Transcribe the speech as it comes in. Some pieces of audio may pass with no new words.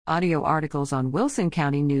Audio articles on Wilson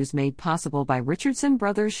County News made possible by Richardson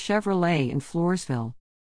Brothers Chevrolet in Floresville.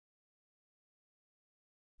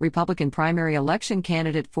 Republican Primary Election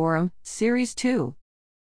Candidate Forum, Series 2.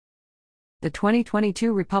 The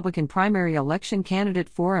 2022 Republican Primary Election Candidate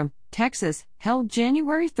Forum, Texas, held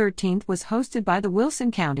January 13, was hosted by the Wilson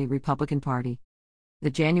County Republican Party. The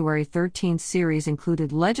January 13 series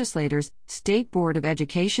included legislators, State Board of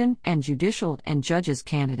Education, and judicial and judges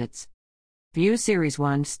candidates. View Series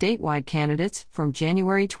 1 statewide candidates from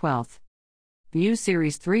January 12. View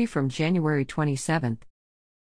Series 3 from January 27.